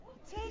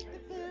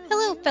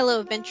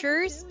fellow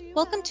adventurers.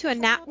 Welcome to a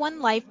Nat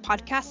One Life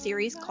podcast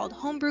series called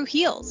Homebrew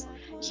Heals.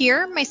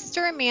 Here, my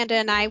sister Amanda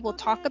and I will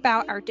talk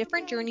about our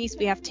different journeys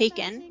we have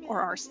taken, or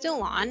are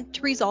still on,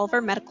 to resolve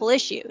our medical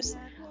issues.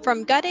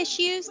 From gut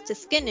issues to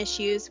skin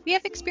issues, we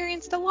have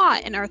experienced a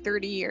lot in our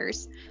 30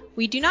 years.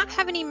 We do not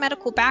have any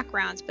medical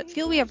backgrounds, but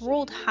feel we have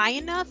rolled high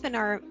enough in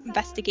our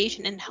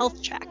investigation and health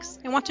checks,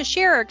 and want to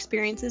share our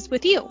experiences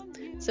with you.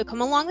 So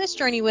come along this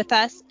journey with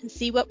us and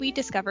see what we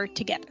discover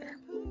together.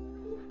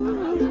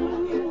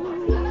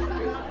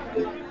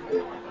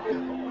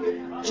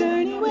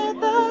 Journey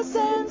with us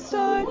and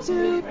start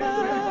to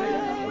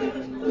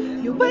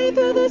find your way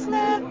through this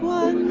Nat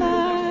One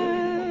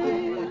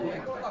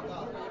life.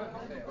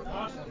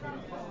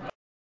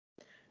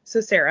 So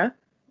Sarah,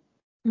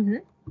 Mm-hmm.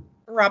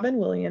 Robin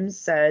Williams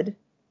said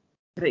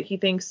that he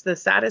thinks the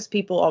saddest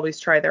people always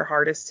try their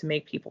hardest to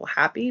make people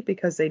happy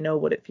because they know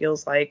what it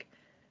feels like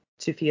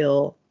to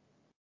feel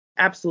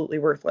absolutely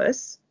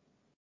worthless,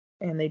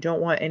 and they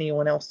don't want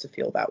anyone else to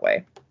feel that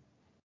way.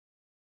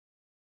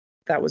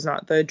 That was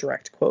not the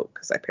direct quote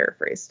because I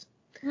paraphrased.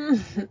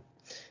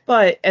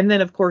 But, and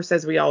then of course,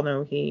 as we all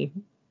know, he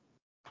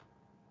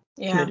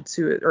committed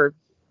suicide or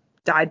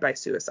died by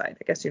suicide.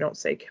 I guess you don't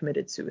say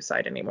committed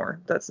suicide anymore.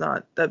 That's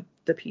not the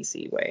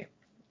PC way.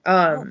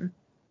 I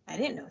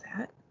didn't know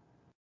that.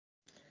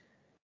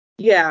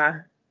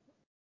 Yeah.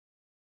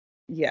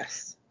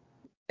 Yes.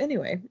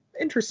 Anyway,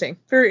 interesting.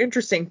 Very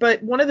interesting.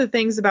 But one of the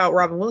things about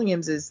Robin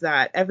Williams is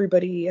that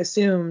everybody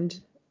assumed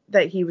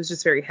that he was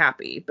just very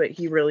happy, but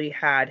he really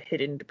had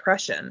hidden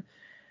depression.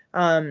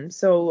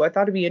 So I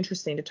thought it'd be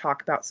interesting to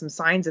talk about some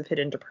signs of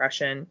hidden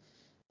depression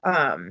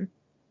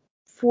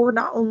for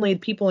not only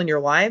people in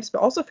your lives,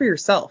 but also for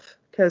yourself.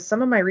 Because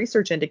some of my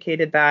research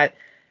indicated that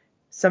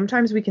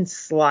sometimes we can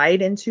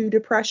slide into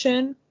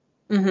depression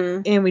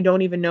and we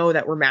don't even know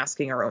that we're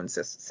masking our own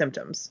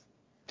symptoms.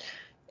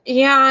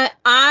 Yeah,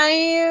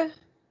 I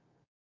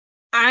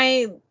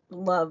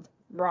love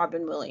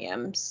Robin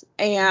Williams,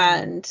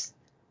 and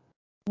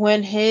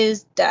when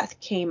his death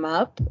came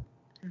up,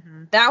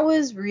 that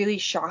was really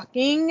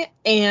shocking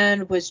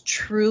and was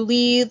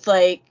truly,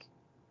 like,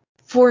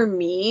 for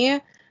me,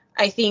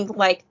 I think,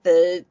 like,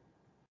 the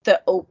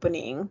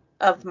opening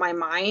of my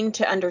mind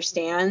to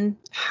understand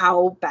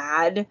how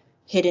bad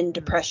hidden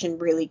depression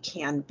really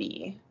can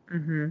be.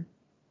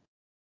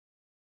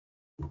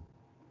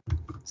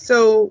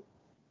 So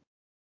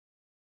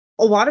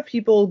a lot of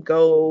people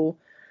go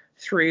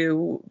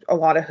through a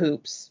lot of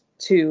hoops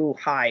to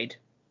hide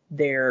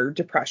their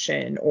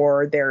depression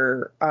or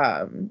their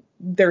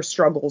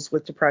struggles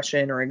with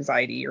depression or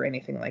anxiety or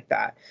anything like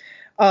that.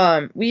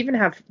 We even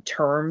have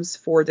terms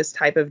for this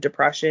type of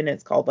depression.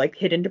 It's called like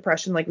hidden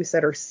depression, like we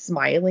said, or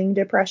smiling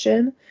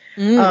depression.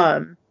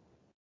 And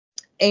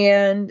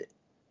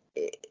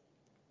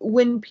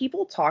when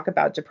people talk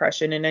about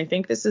depression, and I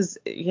think this is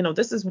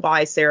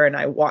why Sarah and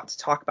I want to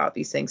talk about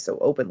these things so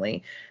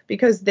openly,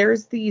 because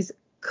there's these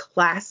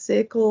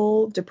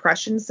classical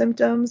depression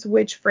symptoms,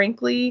 which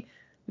frankly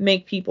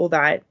make people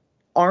that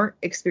aren't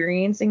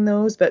experiencing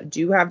those but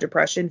do have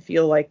depression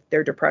feel like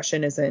their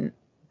depression isn't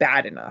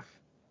bad enough.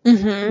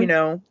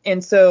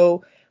 And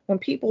so when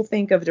people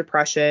think of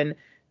depression,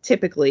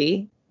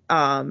 typically,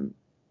 and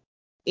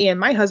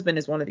my husband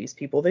is one of these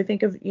people, they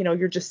think of,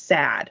 you're just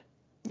sad.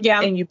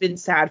 Yeah. And you've been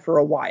sad for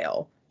a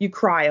while. You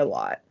cry a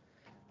lot.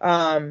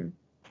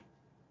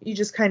 You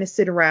just kind of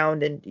sit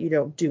around and you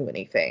don't do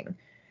anything.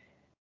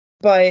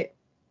 But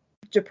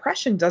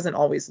depression doesn't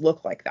always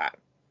look like that.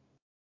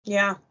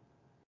 Yeah.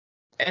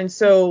 And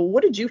so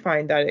what did you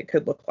find that it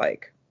could look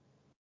like?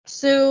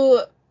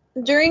 So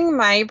during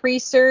my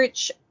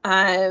research,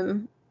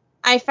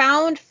 I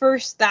found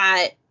first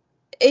that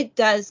it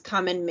does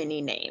come in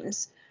many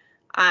names.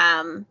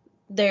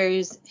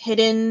 There's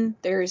hidden,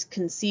 there's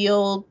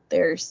concealed,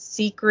 there's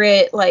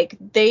secret. Like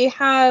they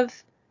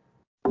have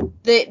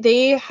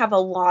a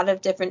lot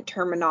of different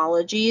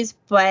terminologies,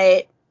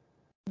 but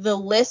the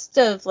list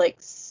of like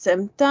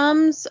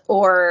symptoms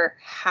or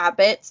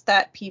habits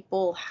that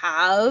people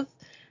have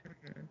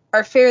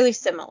are fairly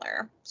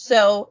similar.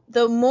 So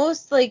the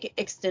most like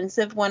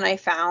extensive one I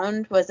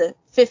found was a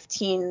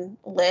 15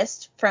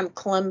 list from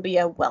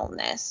Columbia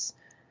Wellness.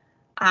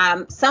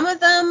 Some of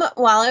them,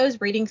 while I was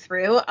reading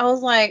through, I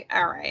was like,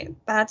 all right,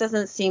 that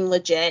doesn't seem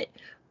legit.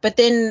 But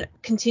then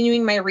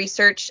continuing my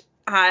research,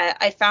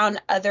 I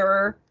found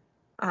other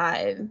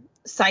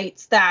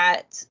sites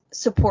that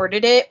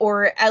supported it,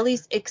 or at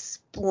least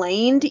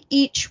explained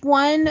each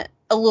one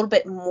a little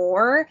bit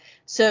more,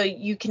 so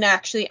you can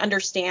actually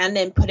understand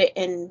and put it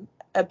in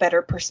a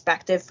better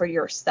perspective for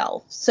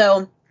yourself.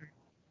 So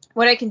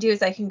what I can do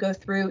is I can go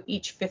through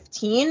each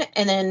 15,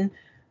 and then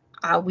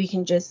we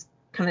can just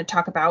kind of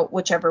talk about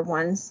whichever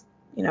ones,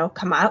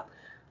 come up.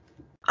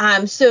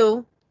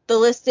 So the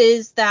list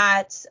is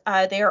that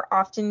they are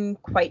often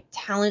quite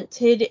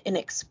talented and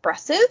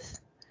expressive.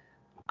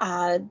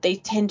 They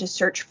tend to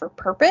search for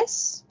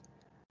purpose.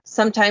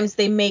 Sometimes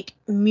they make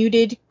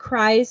muted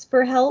cries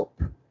for help.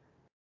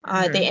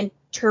 They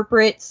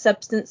interpret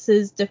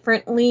substances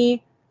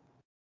differently.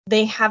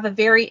 They have a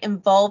very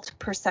involved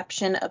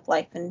perception of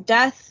life and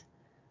death.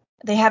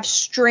 They have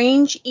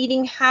strange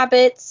eating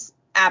habits,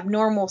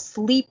 abnormal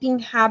sleeping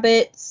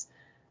habits.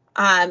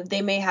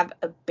 They may have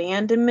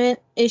abandonment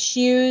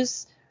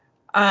issues.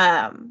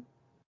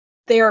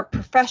 They are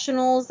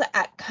professionals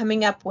at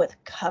coming up with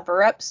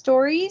cover-up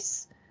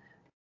stories.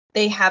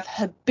 They have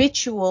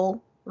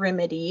habitual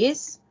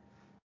remedies,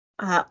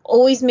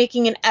 always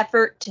making an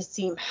effort to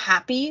seem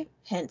happy,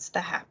 hence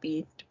the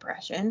happy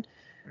depression.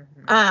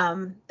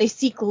 They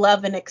seek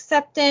love and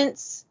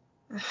acceptance,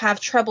 have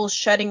trouble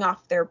shutting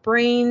off their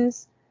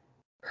brains,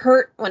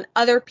 hurt when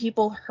other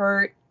people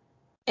hurt,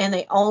 and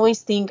they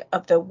always think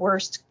of the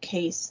worst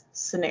case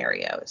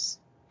scenarios.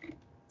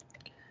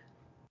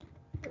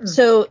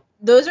 So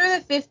those are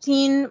the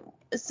 15.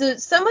 So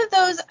some of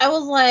those I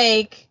was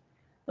like,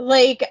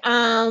 what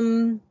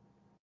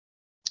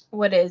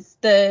is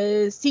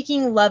the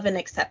seeking love and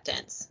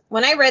acceptance?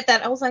 When I read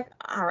that, I was like,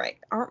 all right,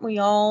 aren't we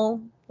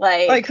all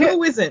like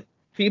who isn't?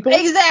 People?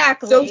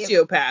 Exactly.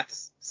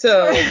 Sociopaths.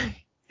 So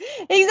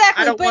exactly.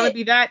 I don't want to But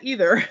be that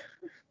either.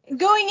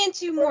 going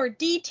into more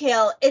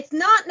detail, it's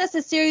not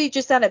necessarily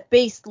just at a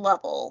base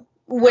level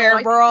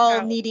where we're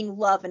all needing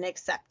love and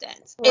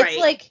acceptance. Right. It's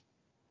like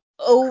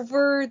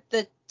over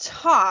the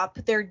top,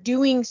 they're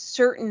doing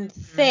certain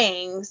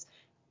things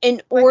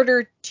in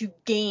order to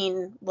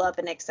gain love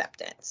and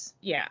acceptance.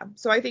 Yeah.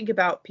 So I think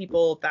about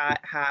people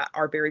that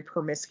are very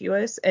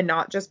promiscuous, and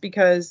not just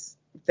because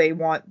they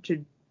want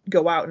to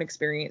go out and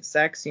experience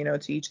sex, to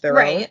each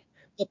their own,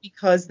 but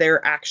because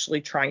they're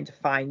actually trying to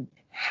find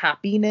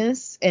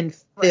happiness and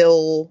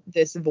fill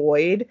this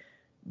void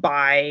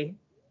by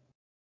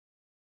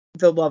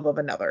the love of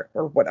another,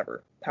 or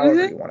whatever,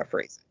 however you want to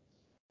phrase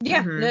it.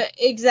 Yeah, no,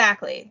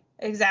 exactly.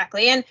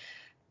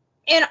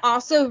 And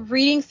also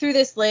reading through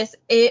this list,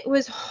 it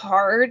was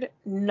hard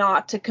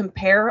not to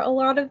compare a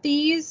lot of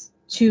these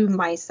to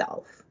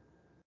myself.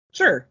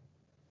 Sure.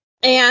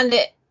 And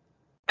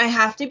I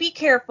have to be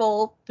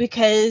careful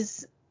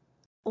because,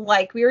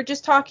 like we were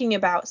just talking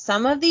about,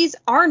 some of these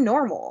are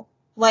normal.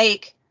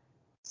 Like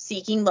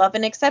seeking love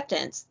and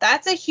acceptance.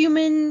 That's a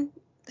human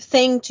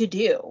thing to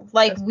do.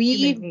 Like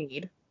we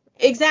need.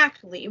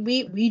 Exactly.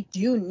 We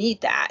do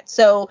need that.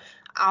 So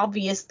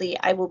obviously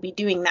I will be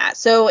doing that.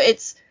 So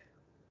it's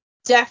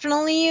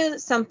definitely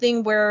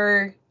something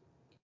where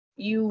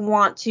you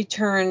want to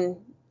turn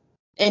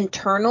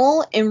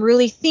internal and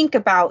really think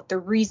about the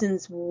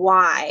reasons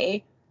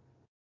why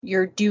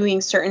you're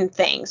doing certain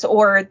things,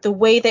 or the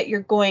way that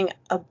you're going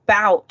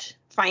about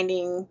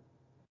finding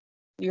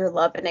your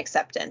love and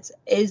acceptance.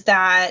 Is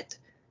that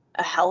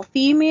a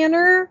healthy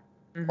manner,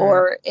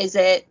 or is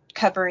it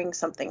covering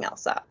something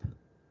else up?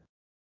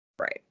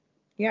 Right.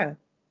 Yeah.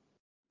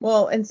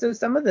 Well, and so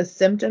some of the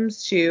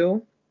symptoms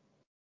too,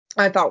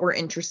 I thought were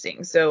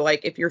interesting. So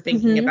like if you're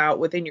thinking about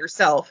within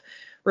yourself,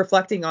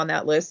 reflecting on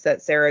that list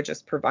that Sarah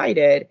just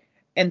provided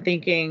and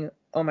thinking,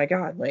 oh my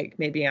God, like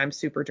maybe I'm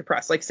super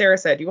depressed. Like Sarah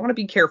said, you want to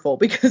be careful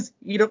because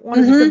you don't want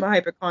to become a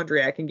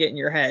hypochondriac and get in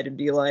your head and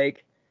be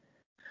like,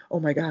 oh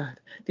my God,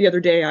 the other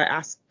day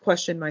I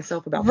questioned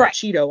myself about that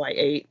Cheeto I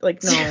ate.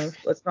 Like, no,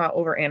 let's not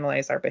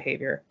overanalyze our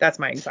behavior. That's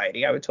my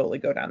anxiety. I would totally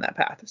go down that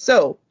path.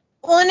 So,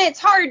 well, and it's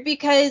hard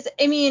because,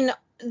 I mean,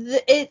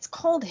 it's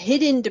called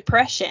hidden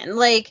depression.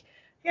 Like,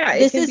 yeah,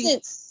 this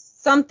isn't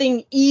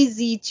something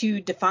easy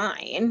to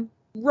define.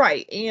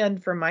 Right.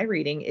 And from my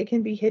reading, it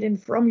can be hidden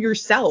from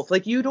yourself.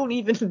 Like you don't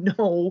even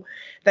know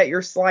that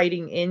you're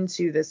sliding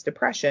into this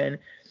depression.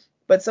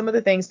 But some of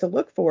the things to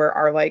look for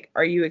are like,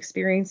 are you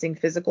experiencing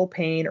physical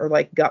pain or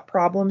like gut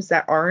problems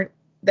that are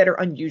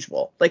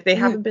unusual? Like they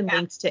haven't been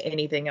linked to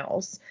anything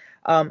else.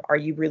 Are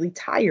you really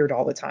tired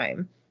all the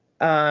time?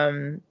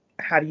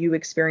 Have you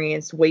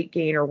experienced weight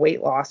gain or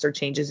weight loss or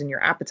changes in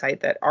your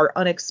appetite that are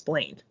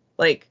unexplained?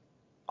 Like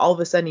all of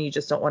a sudden you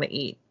just don't want to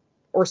eat,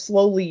 or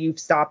slowly you've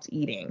stopped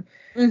eating.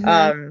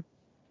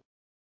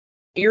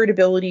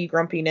 Irritability,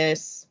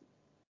 grumpiness,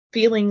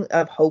 feeling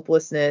of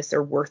hopelessness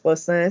or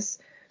worthlessness,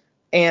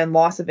 and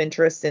loss of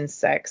interest in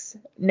sex.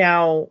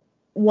 Now,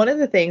 one of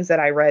the things that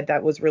I read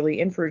that was really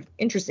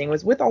interesting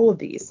was with all of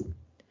these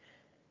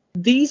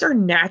are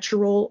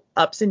natural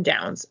ups and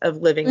downs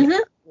of living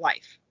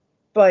life.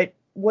 But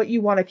what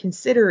you want to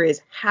consider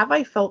is, have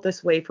I felt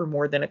this way for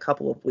more than a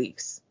couple of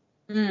weeks?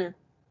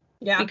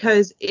 Yeah.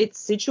 Because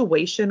it's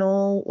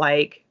situational.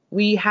 Like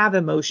we have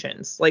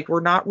emotions. Like we're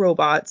not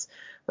robots.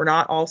 We're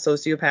not all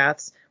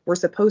sociopaths. We're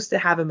supposed to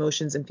have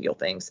emotions and feel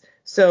things.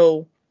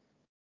 So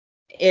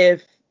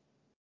if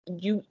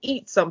you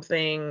eat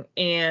something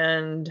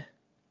and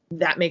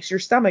that makes your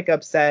stomach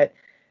upset,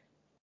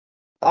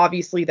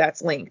 obviously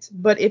that's linked.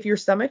 But if your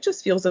stomach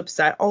just feels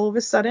upset all of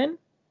a sudden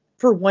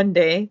for one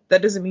day,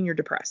 that doesn't mean you're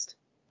depressed.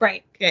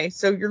 Right. Okay.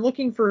 So you're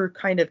looking for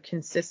kind of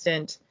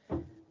consistent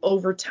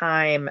over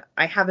time.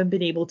 I haven't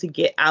been able to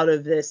get out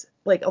of this.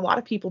 Like a lot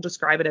of people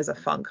describe it as a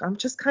funk. I'm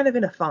just kind of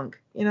in a funk,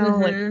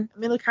 like I'm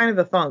in a kind of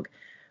a funk.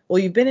 Well,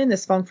 you've been in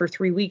this funk for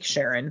 3 weeks,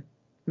 Sharon.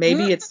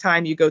 Maybe it's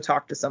time you go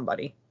talk to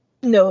somebody.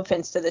 No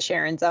offense to the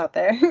Sharons out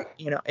there.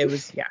 It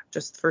was, yeah,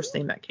 just the first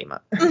name that came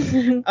up.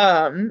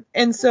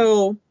 And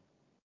so,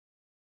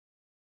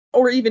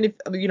 or even if,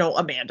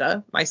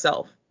 Amanda,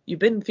 myself, you've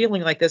been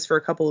feeling like this for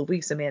a couple of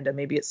weeks, Amanda,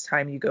 maybe it's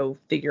time you go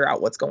figure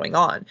out what's going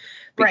on,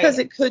 because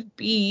Right. it could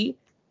be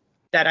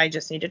that I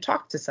just need to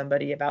talk to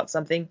somebody about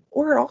something,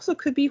 or it also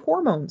could be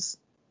hormones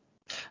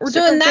or So,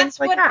 and different things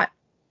like that.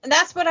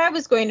 that's what I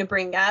was going to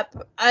bring up.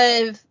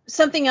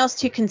 Something else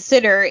to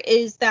consider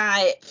is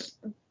that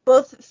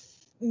both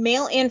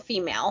male and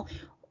female,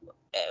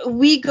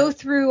 we go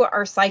through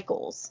our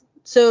cycles.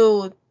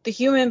 So the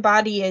human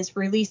body is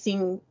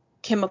releasing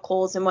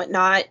chemicals and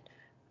whatnot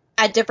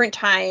at different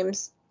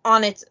times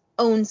on its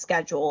own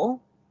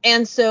schedule.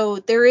 And so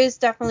there is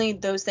definitely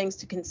those things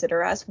to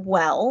consider as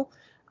well.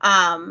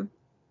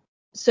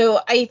 So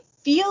I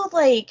feel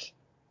like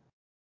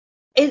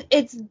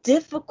it's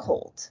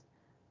difficult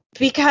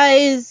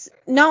because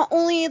not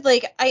only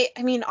like I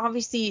mean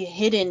obviously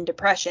hidden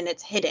depression,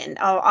 it's hidden,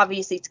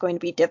 obviously it's going to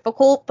be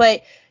difficult,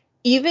 but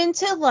even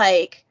to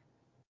like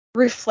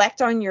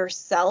reflect on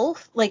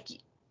yourself, like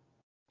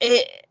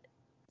it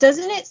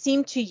doesn't it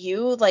seem to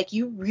you like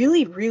you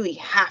really really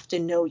have to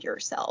know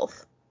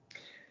yourself?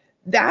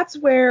 That's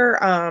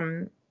where,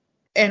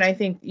 and I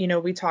think,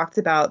 we talked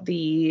about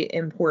the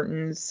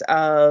importance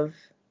of,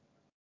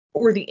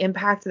 or the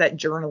impact that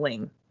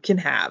journaling can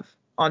have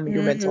on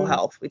your mental Mm-hmm.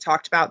 health. We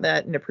talked about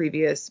that in a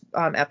previous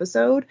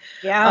episode.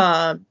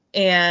 Yeah.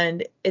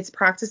 And it's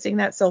practicing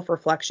that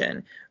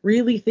self-reflection,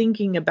 really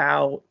thinking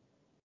about,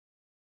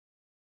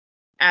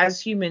 as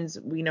humans,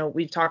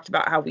 we've talked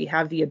about how we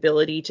have the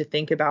ability to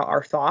think about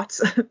our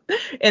thoughts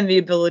and the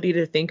ability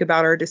to think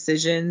about our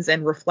decisions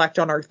and reflect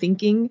on our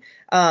thinking.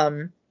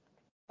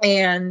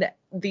 And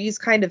these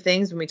kind of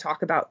things, when we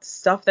talk about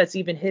stuff that's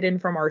even hidden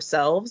from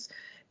ourselves,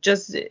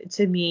 just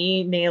to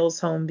me nails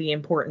home the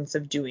importance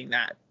of doing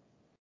that.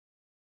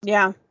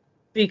 Yeah.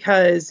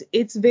 Because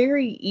it's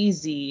very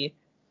easy,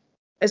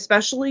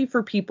 especially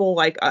for people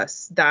like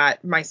us,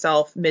 that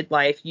myself,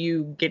 midlife,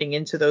 you getting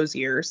into those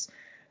years,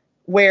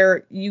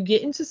 where you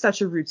get into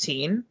such a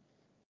routine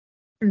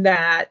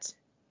that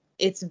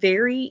it's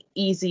very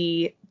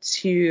easy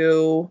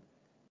to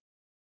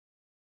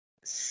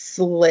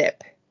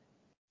slip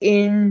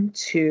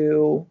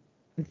into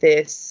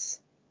this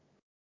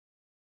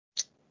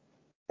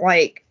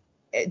like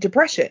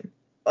depression.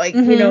 Like,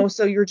 Mm-hmm.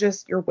 so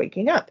you're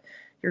waking up,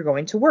 you're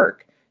going to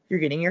work, you're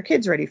getting your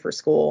kids ready for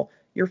school,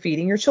 you're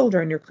feeding your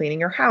children, you're cleaning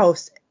your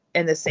house,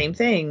 and the same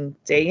thing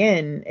day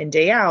in and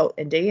day out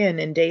and day in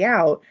and day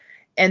out.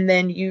 And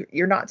then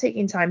you're not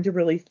taking time to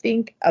really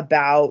think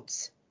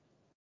about,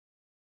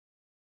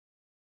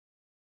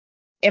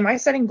 am I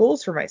setting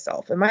goals for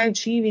myself? Am I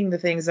achieving the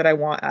things that I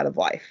want out of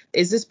life?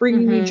 Is this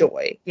bringing me Mm-hmm.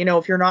 joy?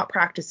 If you're not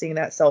practicing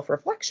that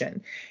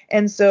self-reflection.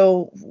 And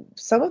so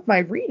some of my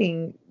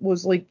reading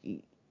was like,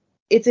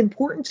 it's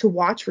important to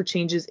watch for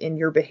changes in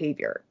your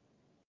behavior,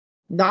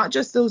 not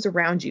just those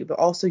around you, but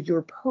also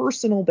your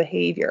personal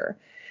behavior,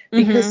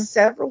 Mm-hmm. because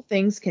several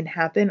things can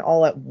happen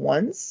all at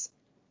once,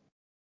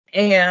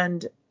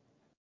 and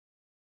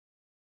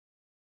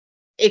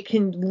it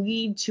can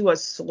lead to a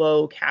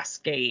slow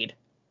cascade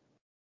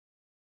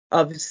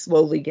of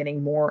slowly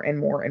getting more and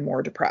more and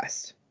more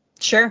depressed.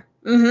 Sure.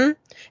 Mm-hmm.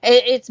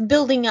 It's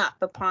building up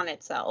upon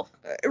itself.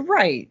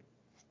 Right.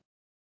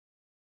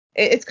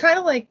 It's kind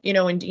of like,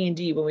 in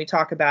D&D when we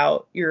talk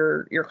about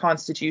your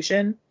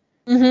constitution,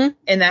 Mm-hmm.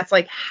 and that's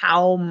like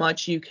how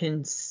much you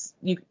can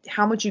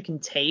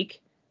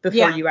take before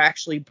Yeah. you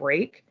actually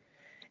break.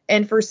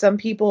 And for some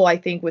people, I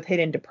think with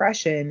hidden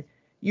depression,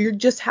 you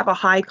just have a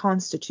high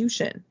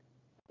constitution.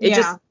 It Yeah.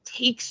 just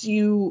takes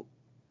you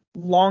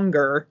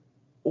longer,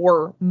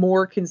 or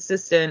more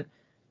consistent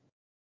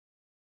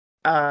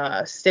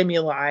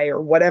stimuli or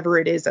whatever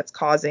it is that's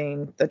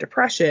causing the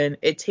depression.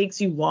 It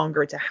takes you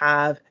longer to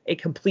have a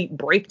complete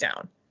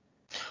breakdown.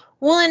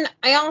 Well, and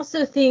I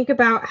also think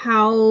about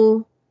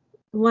how,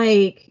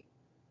 like,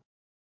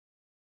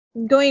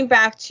 going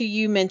back to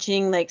you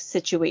mentioning, like,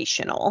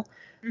 situational.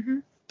 Mm-hmm.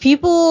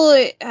 People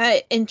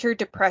enter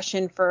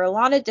depression for a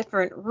lot of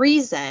different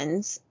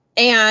reasons,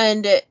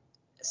 and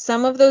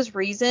some of those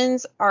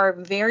reasons are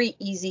very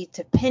easy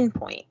to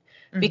pinpoint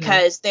Mm-hmm.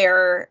 because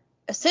they're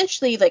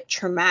essentially, like,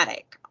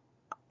 traumatic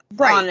on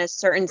Right. a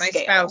certain My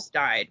scale. spouse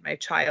died. My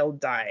child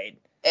died.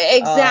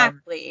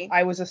 Exactly.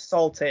 I was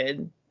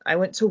assaulted. I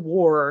went to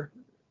war.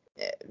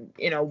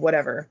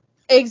 Whatever.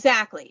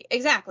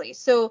 Exactly.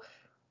 So,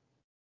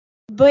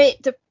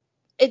 but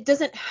it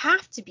doesn't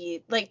have to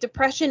be like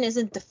depression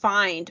isn't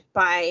defined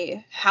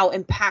by how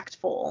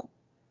impactful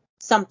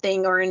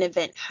something or an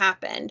event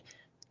happened.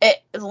 It,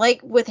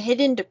 like with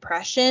hidden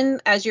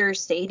depression, as you're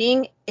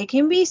stating, it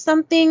can be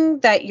something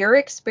that you're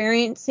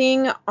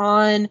experiencing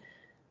on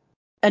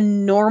a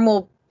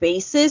normal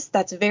basis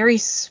that's very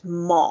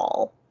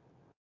small.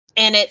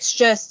 And it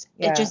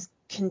Yeah. just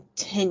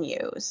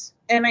continues.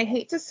 And I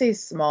hate to say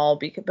small,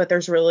 but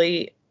there's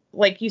really,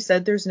 like you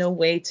said, there's no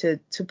way to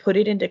put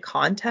it into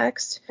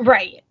context,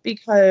 Right.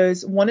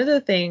 because one of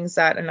the things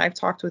that, and I've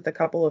talked with a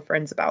couple of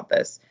friends about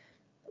this,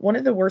 one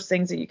of the worst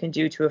things that you can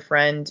do to a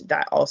friend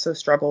that also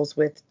struggles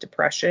with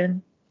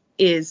depression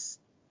is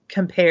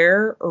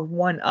compare or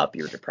one up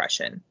your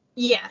depression.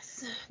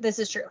 Yes, this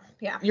is true.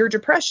 Yeah. Your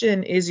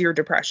depression is your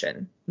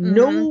depression. Mm-hmm.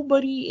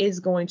 Nobody is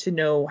going to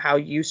know how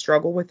you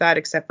struggle with that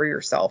except for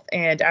yourself.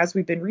 And as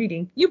we've been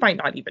reading, you might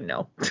not even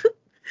know.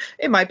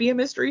 It might be a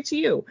mystery to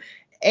you.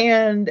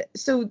 And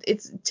so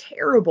it's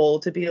terrible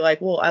to be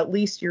like, well, at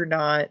least you're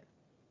not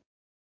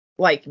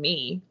like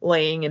me,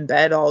 laying in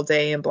bed all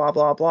day and blah,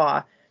 blah,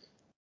 blah.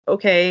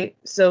 Okay,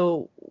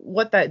 so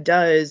what that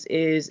does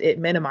is it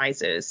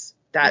minimizes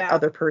that Yeah.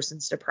 other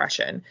person's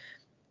depression.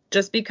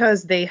 Just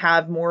because they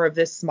have more of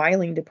this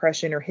smiling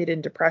depression or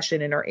hidden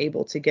depression and are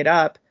able to get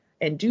up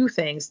and do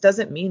things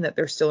doesn't mean that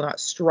they're still not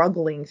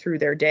struggling through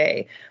their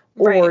day,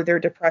 or Right. their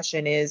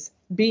depression is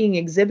being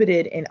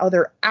exhibited in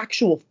other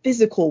actual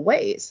physical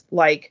ways,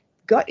 like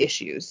gut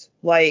issues,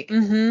 like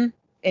Mm-hmm.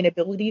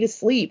 inability to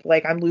sleep,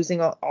 like I'm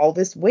losing all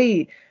this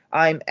weight,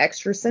 I'm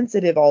extra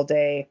sensitive all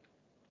day,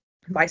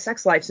 my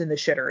sex life's in the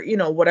shitter,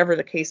 whatever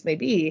the case may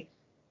be.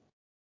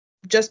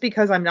 Just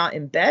because I'm not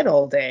in bed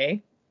all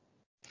day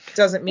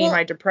doesn't mean Well,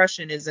 my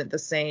depression isn't the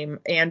same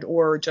and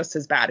or just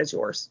as bad as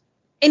yours.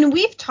 and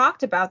we've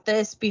talked about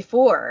this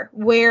before,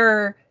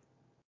 where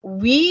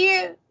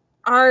we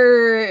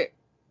are,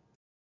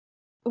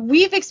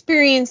 we've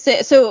experienced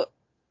it. So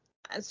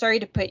I'm sorry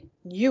to put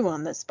you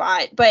on the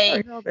spot,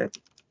 but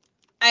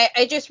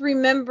I just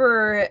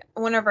remember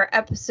one of our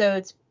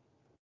episodes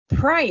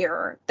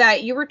prior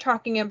that you were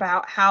talking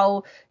about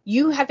how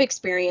you have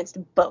experienced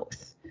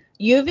both.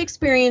 You've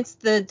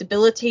experienced the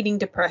debilitating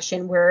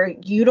depression where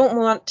you don't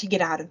want to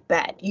get out of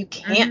bed. You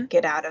can't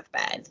get out of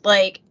bed.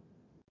 Like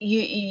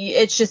you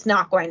it's just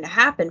not going to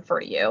happen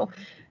for you.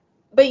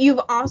 But you've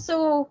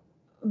also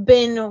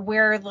been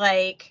where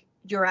like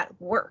you're at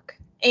work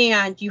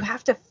and you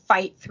have to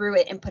fight through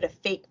it and put a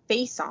fake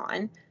face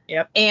on.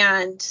 Yep.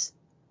 And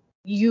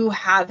you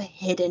have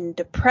hidden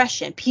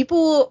depression.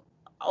 People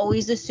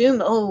always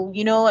assume, oh,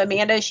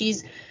 Amanda,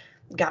 she's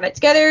got it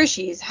together,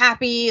 she's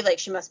happy, like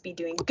she must be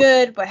doing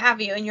good, what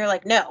have you. And you're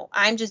like, no,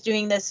 I'm just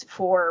doing this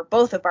for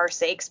both of our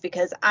sakes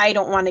because I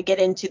don't want to get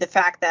into the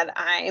fact that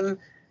I'm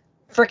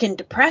freaking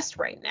depressed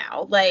right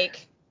now.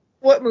 Like,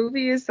 what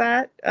movie is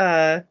that?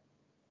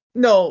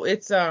 No,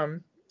 it's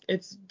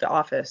The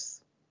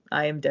Office.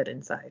 I am dead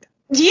inside.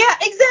 yeah,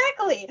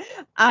 exactly.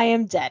 I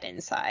am dead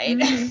inside.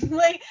 Mm-hmm.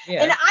 Like,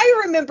 Yeah. and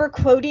I remember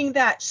quoting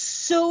that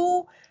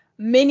so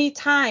many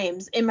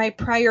times in my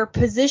prior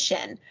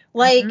position.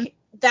 Like,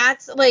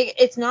 that's like,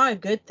 it's not a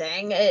good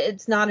thing.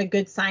 It's not a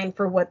good sign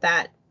for what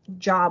that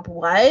job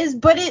was,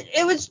 but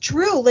it was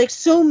true. Like,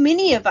 so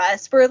many of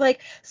us were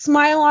like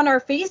smile on our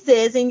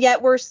faces, and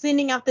yet we're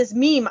sending out this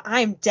meme,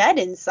 I'm dead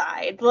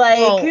inside. Like,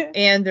 Well,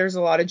 and there's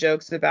a lot of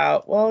jokes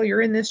about, well,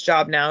 you're in this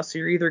job now, so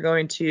you're either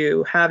going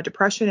to have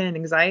depression and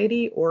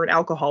anxiety or an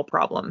alcohol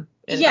problem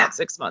in yeah, about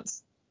 6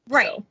 months.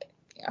 right. So,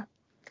 yeah.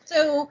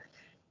 So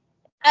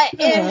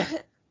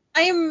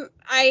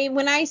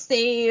when I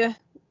say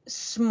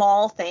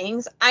small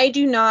things, I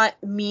do not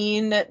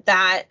mean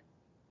that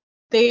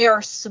they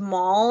are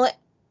small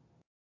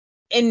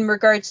in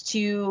regards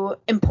to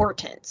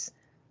importance.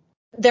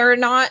 They're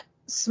not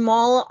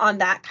small on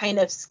that kind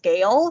of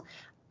scale.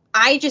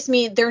 I just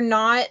mean they're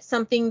not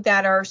something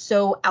that are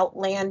so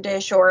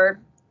outlandish, or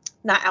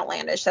not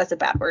outlandish, that's a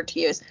bad word to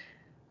use.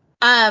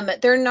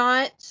 They're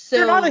not so,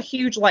 They're not a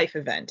huge life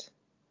event.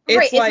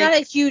 right, It's it's not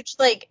like, a huge,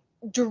 like,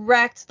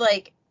 direct,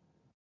 like,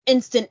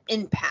 instant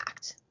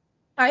impact.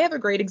 I have a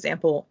great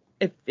example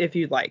if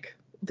you'd like.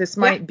 This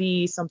Yeah. might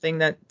be something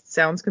that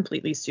sounds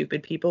completely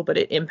stupid, people, but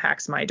it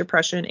impacts my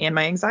depression and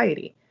my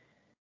anxiety.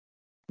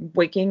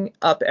 Waking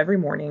up every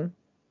morning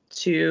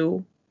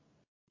to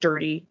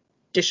dirty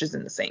dishes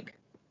in the sink.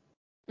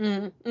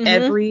 Mm-hmm.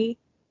 Every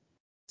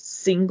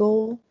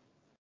single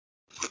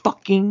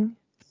fucking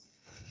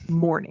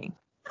morning.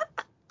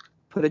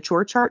 Put a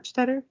chore chart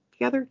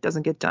together,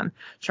 doesn't get done.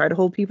 Try to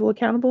hold people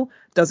accountable,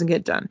 doesn't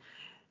get done.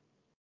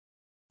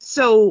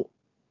 So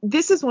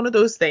this is one of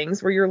those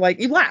things where you're like,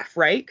 you laugh,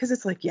 right? Because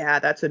it's like, yeah,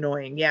 that's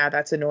annoying. Yeah,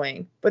 that's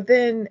annoying. But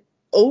then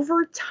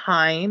over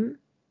time,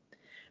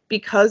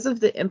 because of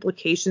the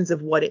implications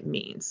of what it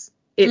means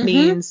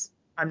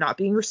I'm not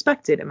being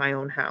respected in my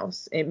own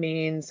house. It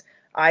means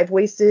I've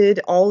wasted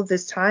all of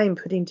this time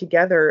putting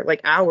together,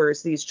 like,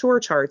 hours, these chore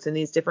charts and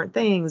these different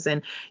things,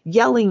 and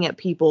yelling at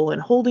people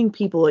and holding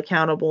people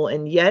accountable,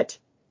 and yet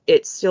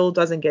it still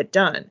doesn't get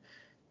done.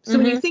 So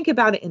when you think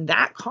about it in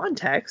that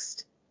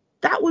context,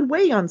 that would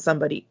weigh on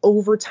somebody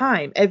over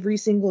time, every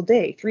single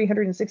day,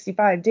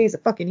 365 days a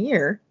fucking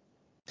year.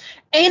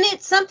 And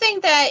it's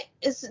something that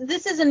this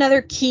is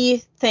another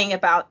key thing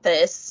about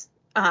this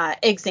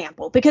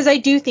example, because I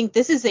do think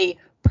this is a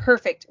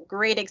perfect,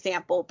 great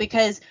example,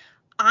 because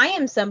I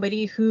am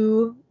somebody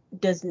who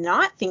does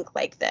not think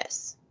like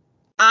this.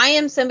 I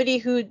am somebody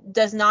who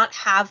does not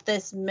have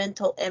this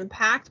mental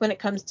impact when it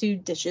comes to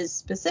dishes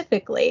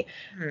specifically.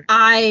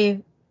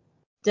 I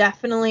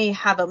definitely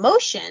have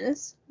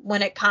emotions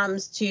when it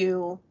comes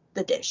to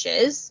the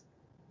dishes.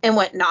 and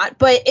whatnot.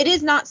 But it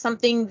is not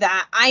something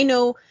that I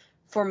know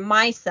for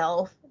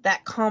myself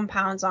that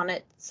compounds on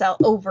itself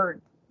over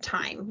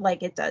time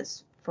like it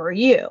does for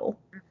you.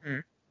 Mm-hmm.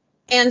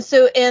 And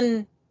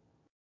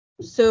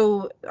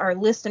so our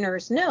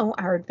listeners know,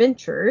 our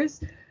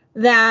adventurers,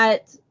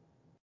 that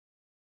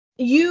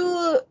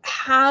you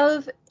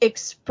have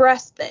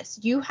expressed this.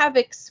 You have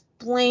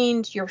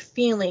explained your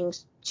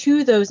feelings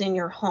to those in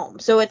your home.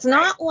 So it's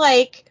not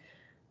like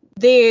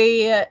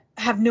they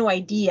have no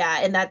idea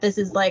and that this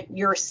is like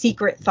your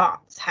secret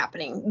thoughts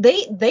happening.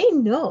 They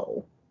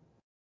know.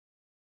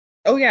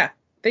 Oh yeah,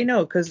 they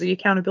know, because the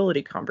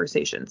accountability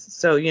conversations.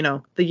 So,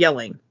 the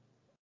yelling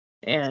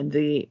and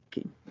the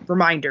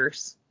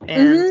reminders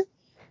and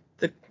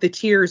the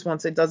tears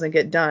once it doesn't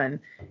get done,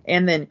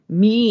 and then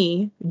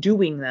me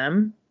doing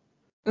them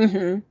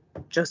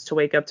just to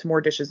wake up to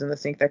more dishes in the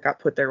sink that got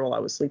put there while I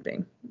was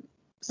sleeping.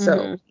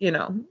 So,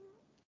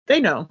 they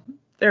know.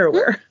 They're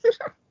aware.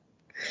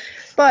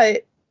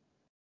 But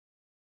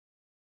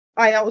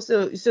I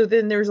also, so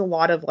then there's a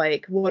lot of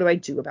like, what do I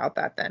do about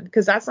that then?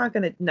 Because that's not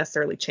going to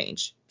necessarily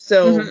change.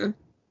 So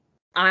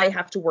I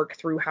have to work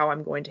through how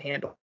I'm going to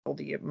handle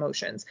the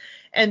emotions.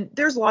 And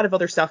there's a lot of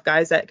other stuff,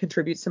 guys, that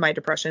contributes to my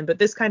depression. But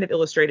this kind of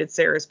illustrated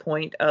Sarah's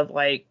point of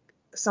like,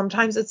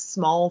 sometimes it's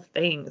small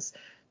things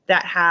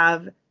that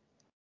have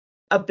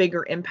a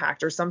bigger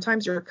impact, or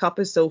sometimes your cup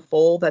is so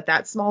full that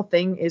that small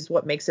thing is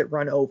what makes it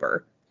run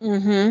over.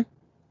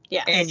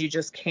 Yes. And you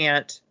just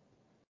can't,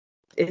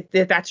 if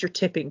that's your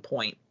tipping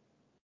point.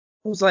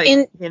 It was like,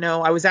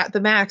 I was at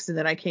the max and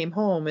then I came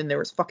home and there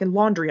was fucking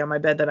laundry on my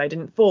bed that I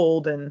didn't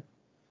fold and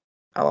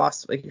I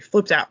lost, like,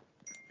 flipped out.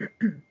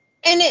 And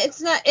it's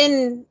not,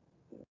 and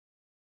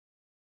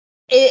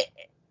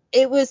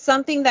it was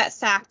something that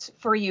sacked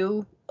for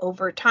you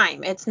over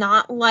time. It's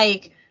not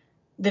like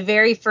the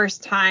very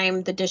first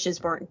time the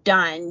dishes weren't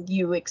done,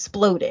 you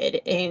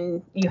exploded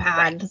and you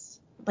had,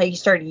 like, you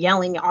started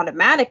yelling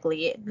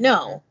automatically.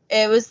 No,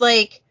 it was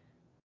like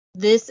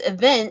this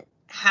event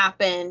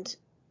happened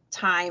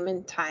time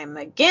and time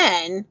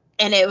again,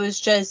 and it was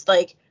just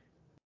like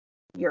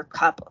your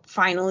cup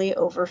finally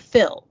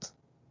overfilled.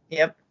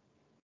 Yep.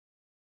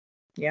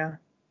 Yeah.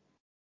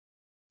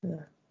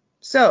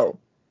 So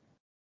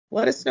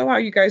let us know how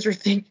you guys are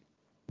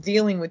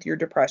dealing with your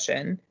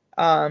depression.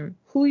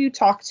 Who you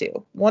talk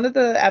to. One of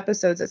the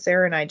episodes that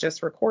Sarah and I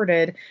just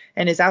recorded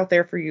and is out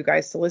there for you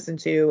guys to listen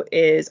to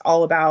is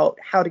all about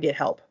how to get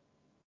help.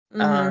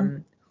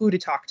 Who to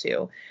talk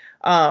to.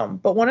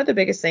 But one of the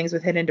biggest things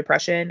with hidden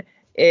depression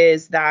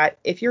is that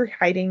if you're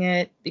hiding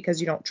it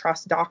because you don't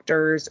trust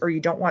doctors or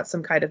you don't want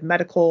some kind of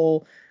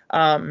medical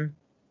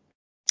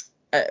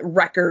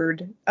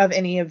record of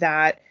any of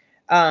that,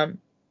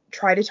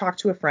 try to talk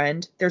to a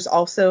friend. There's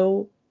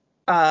also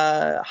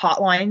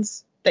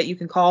hotlines that you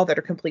can call that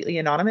are completely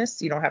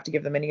anonymous. You don't have to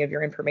give them any of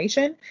your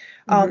information.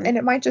 And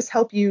it might just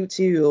help you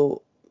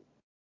to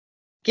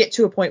get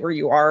to a point where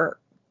you are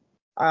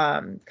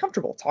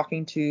comfortable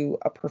talking to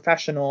a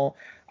professional,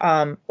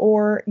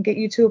 or get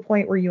you to a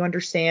point where you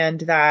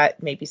understand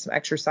that maybe some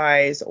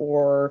exercise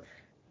or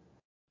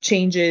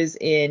changes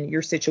in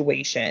your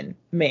situation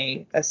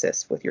may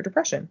assist with your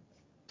depression.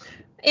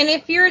 And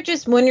if you're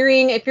just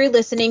wondering, if you're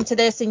listening to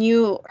this and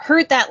you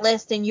heard that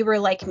list and you were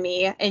like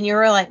me and you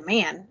were like,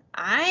 man,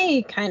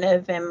 I kind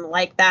of am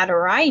like that,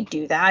 or I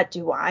do that.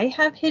 Do I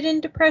have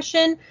hidden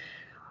depression?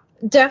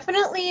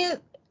 Definitely,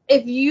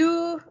 if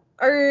you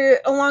are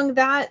along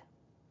that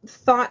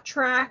thought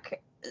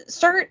track,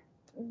 start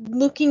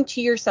looking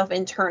to yourself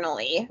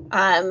internally.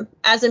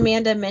 As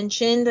Amanda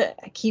mentioned,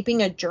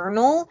 keeping a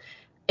journal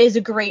is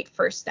a great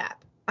first step.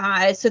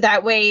 So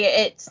that way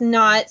it's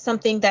not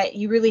something that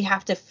you really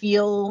have to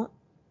feel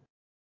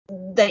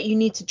that you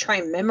need to try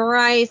and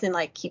memorize and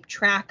like keep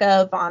track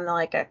of on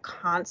like a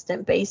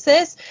constant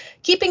basis.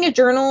 Keeping a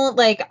journal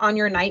like on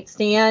your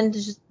nightstand,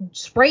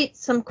 just write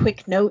some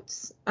quick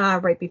notes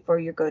right before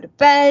you go to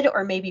bed,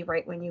 or maybe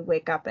right when you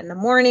wake up in the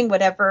morning,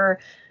 whatever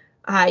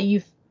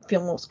you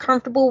feel most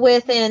comfortable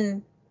with,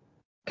 and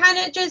kind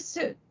of just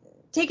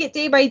take it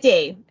day by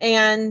day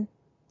and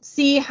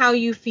see how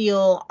you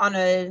feel on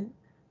a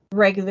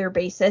regular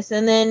basis.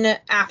 And then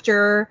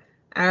after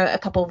a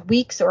couple of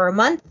weeks or a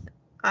month,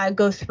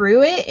 go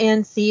through it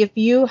and see if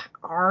you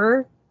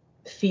are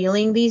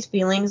feeling these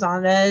feelings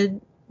on a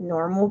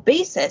normal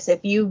basis, if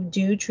you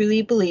do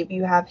truly believe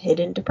you have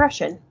hidden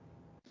depression.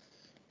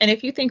 And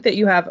if you think that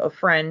you have a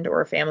friend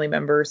or a family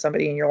member,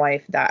 somebody in your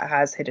life that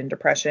has hidden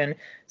depression,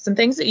 some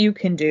things that you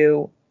can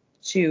do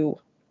to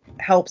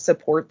help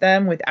support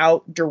them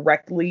without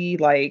directly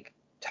like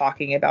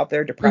talking about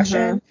their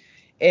depression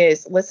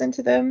is listen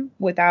to them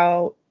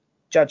without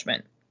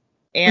judgment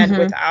and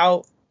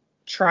without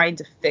trying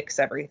to fix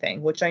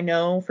everything, which I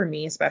know for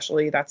me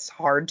especially that's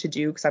hard to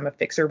do because I'm a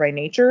fixer by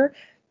nature.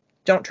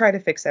 Don't try to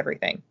fix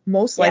everything.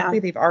 Most likely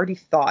they've already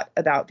thought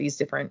about these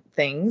different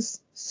things.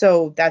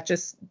 So that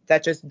just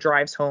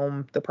drives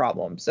home the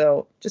problem.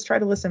 So just try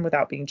to listen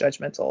without being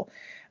judgmental.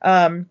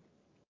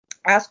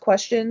 Ask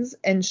questions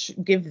and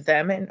give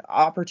them an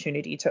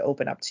opportunity to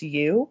open up to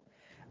you.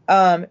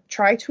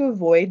 Try to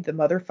avoid the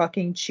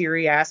motherfucking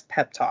cheery ass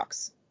pep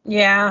talks.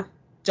 Yeah.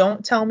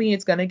 Don't tell me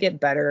it's going to get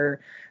better.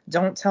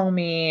 Don't tell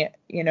me,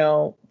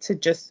 to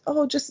just,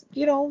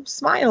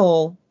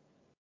 smile.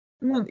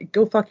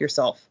 Go fuck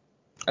yourself.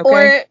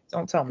 Okay? Or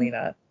Don't tell me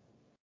that.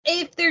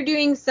 if they're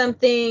doing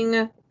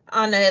something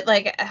on a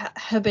like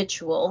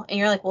habitual and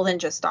you're like, well, then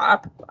just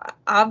stop.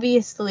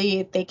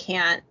 Obviously, they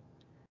can't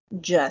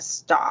just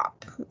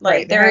stop. Like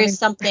Right. there is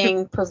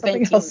something Something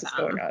preventing else is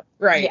going them. on.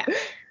 Right.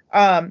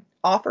 Yeah.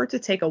 Offer to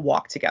take a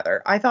walk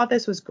together. I thought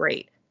this was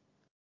great.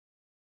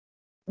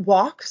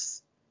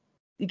 Walks,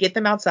 you get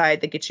them outside,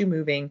 they get you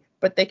moving,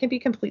 but they can be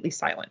completely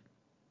silent.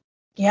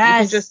 You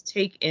can Yes. just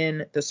take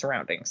in the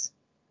surroundings.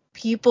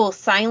 People,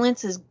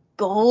 silence is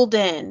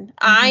golden.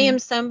 I am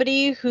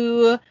somebody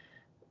who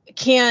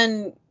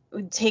can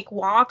take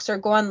walks or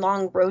go on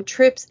long road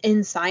trips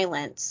in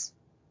silence.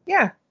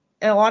 Yeah.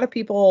 And a lot of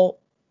people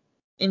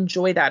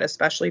enjoy that,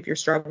 especially if you're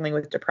struggling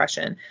with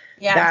depression.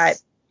 Yes.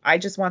 That I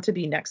just want to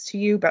be next to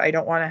you, but I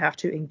don't want to have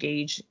to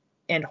engage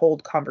and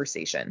hold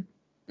conversation.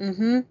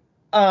 Mm-hmm.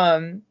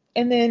 And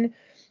then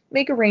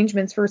make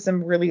arrangements for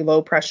some really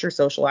low pressure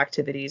social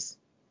activities,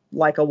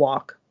 like a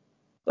walk.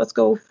 Let's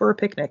go for a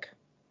picnic.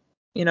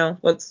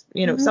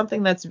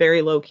 Something that's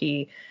very low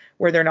key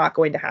where they're not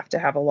going to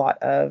have a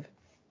lot of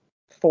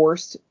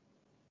forced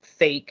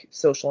fake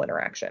social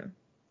interaction.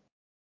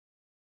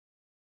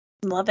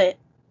 Love it.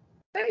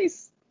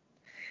 Nice.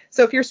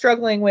 So if you're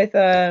struggling with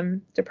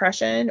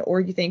depression, or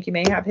you think you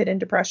may have hidden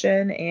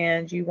depression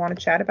and you want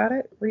to chat about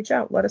it, reach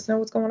out. Let us know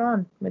what's going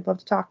on. We'd love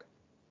to talk.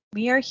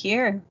 We are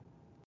here.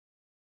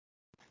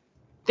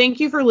 Thank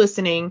you for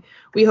listening.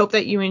 We hope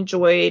that you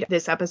enjoyed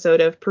this episode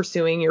of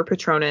Pursuing Your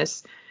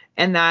Patronus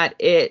and that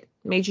it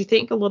made you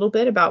think a little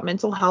bit about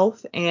mental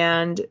health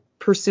and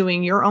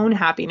pursuing your own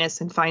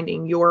happiness and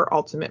finding your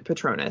ultimate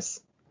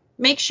Patronus.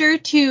 Make sure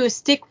to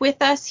stick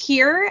with us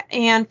here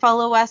and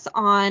follow us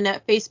on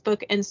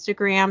Facebook,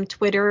 Instagram,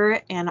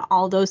 Twitter, and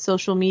all those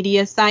social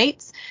media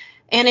sites.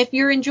 And if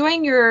you're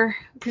enjoying your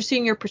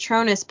Pursuing Your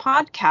Patronus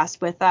podcast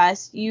with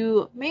us,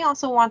 you may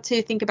also want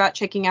to think about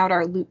checking out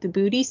our Loot the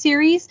Booty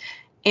series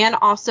and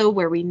also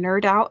where we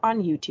nerd out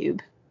on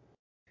YouTube.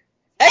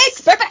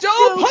 Expecto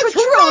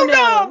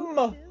Patronum!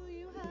 Patronum!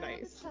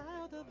 Nice.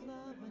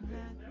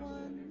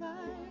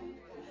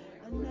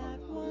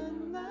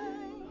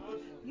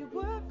 You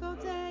work all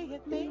day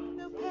and make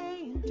no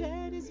pay, and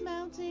debt is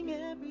mounting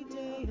every day.